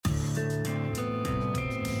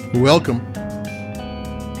Welcome.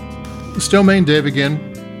 Still Main Dave again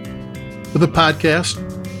with a podcast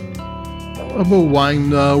of a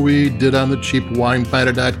wine we did on the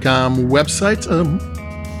cheapwinefinder.com website.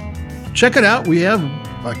 Check it out. We have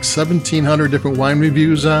like 1,700 different wine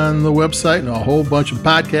reviews on the website and a whole bunch of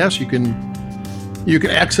podcasts you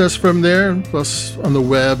can access from there, plus on the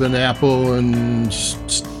web and Apple and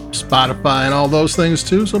Spotify and all those things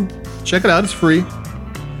too. So check it out. It's free.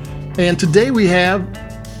 And today we have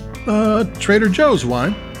Trader Joe's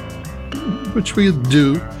wine, which we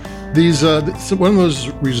do. These it's one of those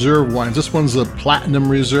reserve wines. This one's a Platinum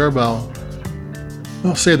Reserve. I'll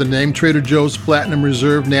say the name: Trader Joe's Platinum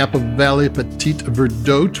Reserve Napa Valley Petit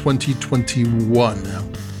Verdot 2021.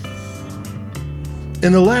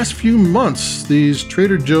 In the last few months, these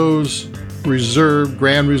Trader Joe's Reserve,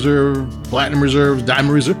 Grand Reserve, Platinum Reserves,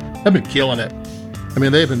 Diamond Reserve have been killing it. I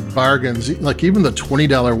mean, they've been bargains. Like even the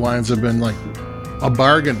 $20 wines have been like a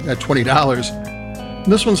bargain at $20.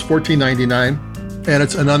 This one's $14.99, and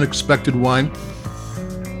it's an unexpected wine.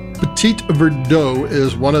 Petit Verdot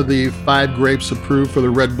is one of the 5 grapes approved for the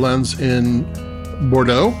red blends in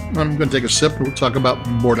Bordeaux. I'm going to take a sip and we'll talk about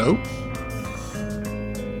Bordeaux.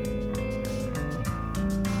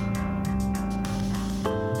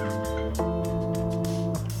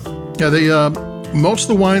 Yeah, most of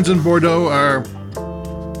the wines in Bordeaux are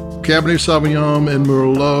Cabernet Sauvignon and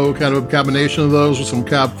Merlot, kind of a combination of those with some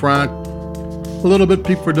Cab Franc, a little bit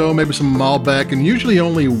Petit Verdot, maybe some Malbec, and usually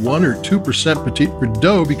only 1 or 2% Petit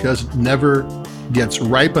Verdot because it never gets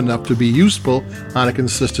ripe enough to be useful on a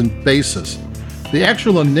consistent basis. The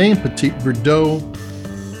actual name Petit Verdot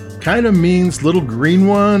kind of means little green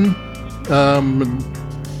one.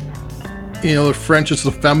 The French is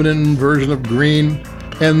the feminine version of green.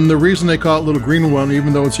 And the reason they call it little green one,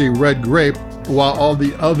 even though it's a red grape, while all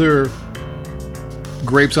the other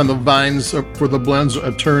grapes on the vines for the blends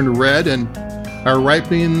are turned red and are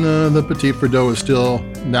ripening, the Petit Verdot is still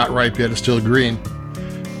not ripe yet. It's still green.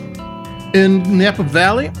 In Napa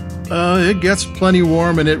Valley, it gets plenty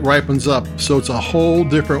warm and it ripens up. So it's a whole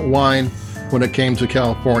different wine when it came to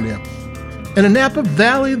California. And in Napa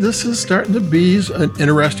Valley, this is starting to be an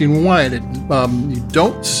interesting wine. You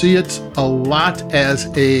don't see it a lot as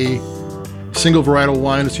a single varietal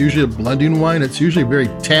wine. It's usually a blending wine. It's usually very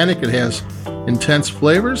tannic. It has intense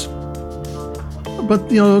flavors.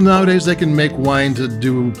 But nowadays they can make wine to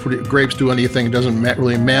grapes do anything. It doesn't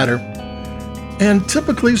really matter. And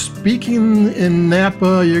typically speaking, in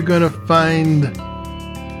Napa, you're going to find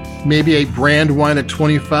maybe a brand wine at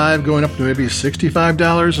 $25, going up to maybe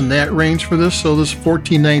 $65 in that range for this. So this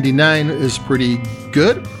 $14.99 is pretty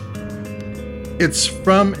good. It's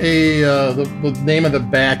from the name of the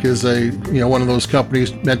back is one of those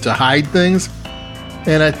companies meant to hide things,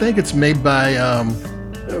 and I think it's made by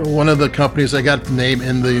one of the companies. I got the name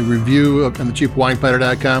in the review on the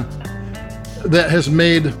cheapwinefinder.com that has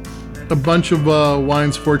made a bunch of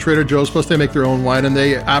wines for Trader Joe's. Plus, they make their own wine, and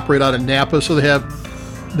they operate out of Napa, so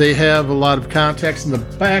they have a lot of context. And the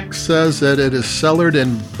back says that it is cellared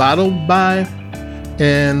and bottled by,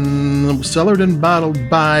 and cellared and bottled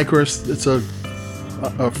by, of course, it's a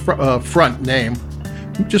front name.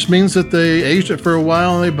 It just means that they aged it for a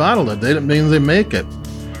while and they bottled it. They don't mean they make it.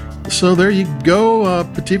 So there you go,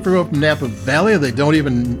 Petit Verdot from Napa Valley. They don't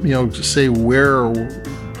even, say where or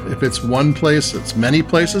if it's one place, it's many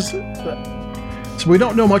places. So we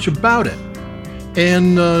don't know much about it.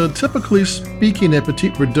 And typically speaking, a Petit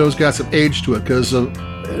Verdot's got some age to it because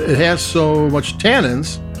it has so much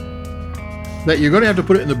tannins that you're going to have to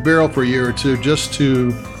put it in the barrel for a year or two just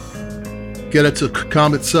to get it to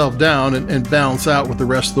calm itself down and balance out with the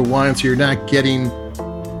rest of the wine, so you're not getting,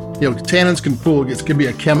 tannins can pull. It can be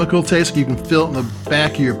a chemical taste. You can feel it in the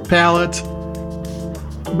back of your palate,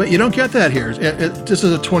 but you don't get that here. This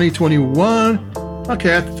is a 2021.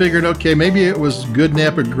 Okay, I figured, maybe it was good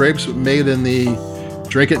Napa grapes made in the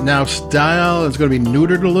drink it now style. It's going to be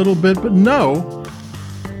neutered a little bit, but no.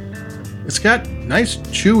 It's got nice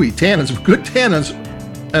chewy tannins, good tannins,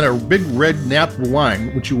 and a big red Napa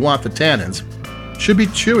wine, which you want the tannins. Should be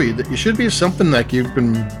chewy. It should be something like you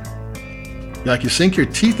sink your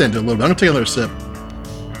teeth into a little bit. I'm going to take another sip.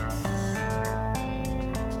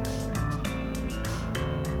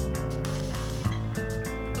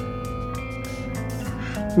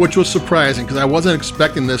 Which was surprising because I wasn't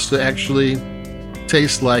expecting this to actually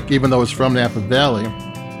taste like, even though it's from Napa Valley,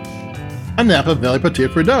 a Napa Valley Petit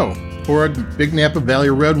Verdot or a big Napa Valley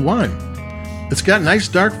red wine. It's got nice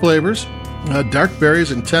dark flavors, dark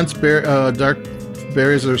berries, intense dark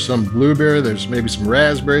berries. There's some blueberry, there's maybe some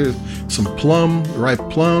raspberry, there's some plum, ripe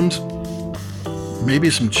plums, maybe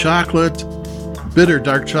some chocolate, bitter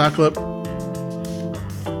dark chocolate.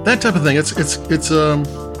 that type of thing. It's got a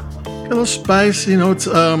little spice,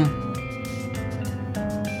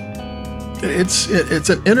 it's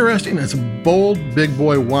an interesting, it's a bold big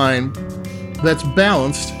boy wine that's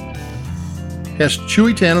balanced, has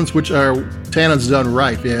chewy tannins, which are tannins done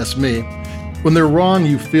right, if you ask me. When they're wrong,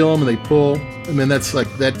 you feel them and they pull. I mean, that's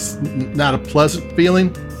not a pleasant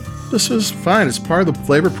feeling. This is fine. It's part of the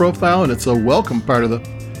flavor profile, and it's a welcome part of the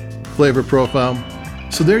flavor profile.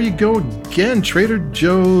 So there you go again, Trader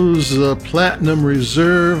Joe's Platinum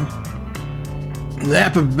Reserve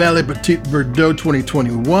Napa Valley Petite Verdot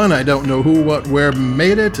 2021. I don't know who, what, where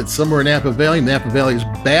made it. It's somewhere in Napa Valley. Napa Valley is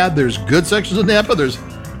bad. There's good sections of Napa. There's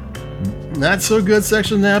not so good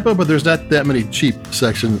sections of Napa, but there's not that many cheap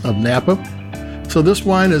sections of Napa. So this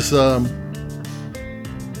wine is a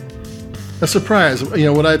surprise.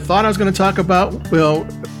 What I thought I was going to talk about,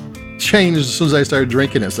 changed as soon as I started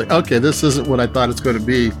drinking it. It's like, okay, this isn't what I thought it's going to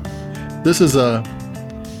be. This is a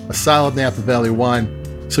solid Napa Valley wine.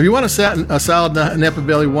 So if you want a solid Napa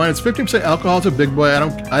Valley wine, it's 15% alcohol. It's a big boy.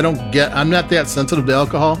 I'm not that sensitive to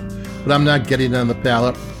alcohol, but I'm not getting it on the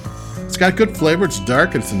palate. It's got good flavor. It's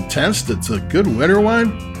dark. It's intense. It's a good winter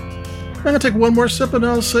wine. I'm going to take one more sip and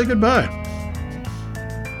I'll say goodbye.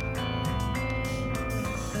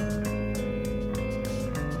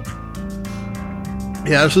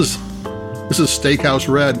 Yeah, this is Steakhouse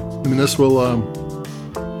Red. I mean, this will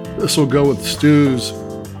go with stews,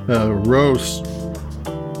 roasts,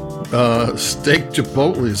 steak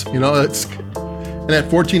chipotles. It's, and at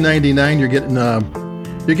 $14.99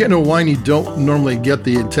 you're getting a wine you don't normally get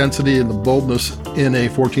the intensity and the boldness in a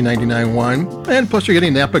 $14.99 wine, and plus you're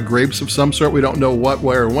getting Napa grapes of some sort. We don't know what,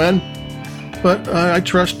 where, or when, but I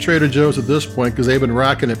trust Trader Joe's at this point because they've been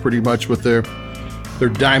rocking it pretty much with their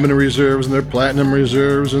diamond reserves and their platinum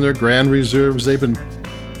reserves and their grand reserves. They've been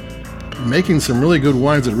making some really good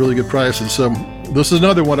wines at really good prices. So this is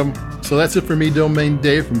another one of them. So that's it for me, Domain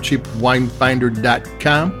Dave from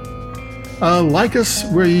cheapwinefinder.com. Like us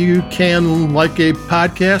where you can, like a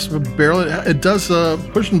podcast, barrel. It does,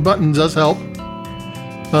 pushing buttons does help.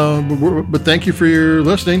 But thank you for your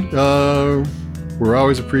listening. We're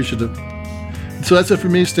always appreciative. So that's it for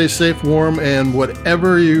me. Stay safe, warm, and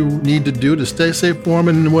whatever you need to do to stay safe, warm,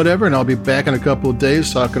 and whatever. And I'll be back in a couple of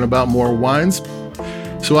days talking about more wines.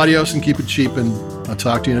 So adios and keep it cheap, and I'll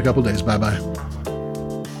talk to you in a couple of days. Bye-bye.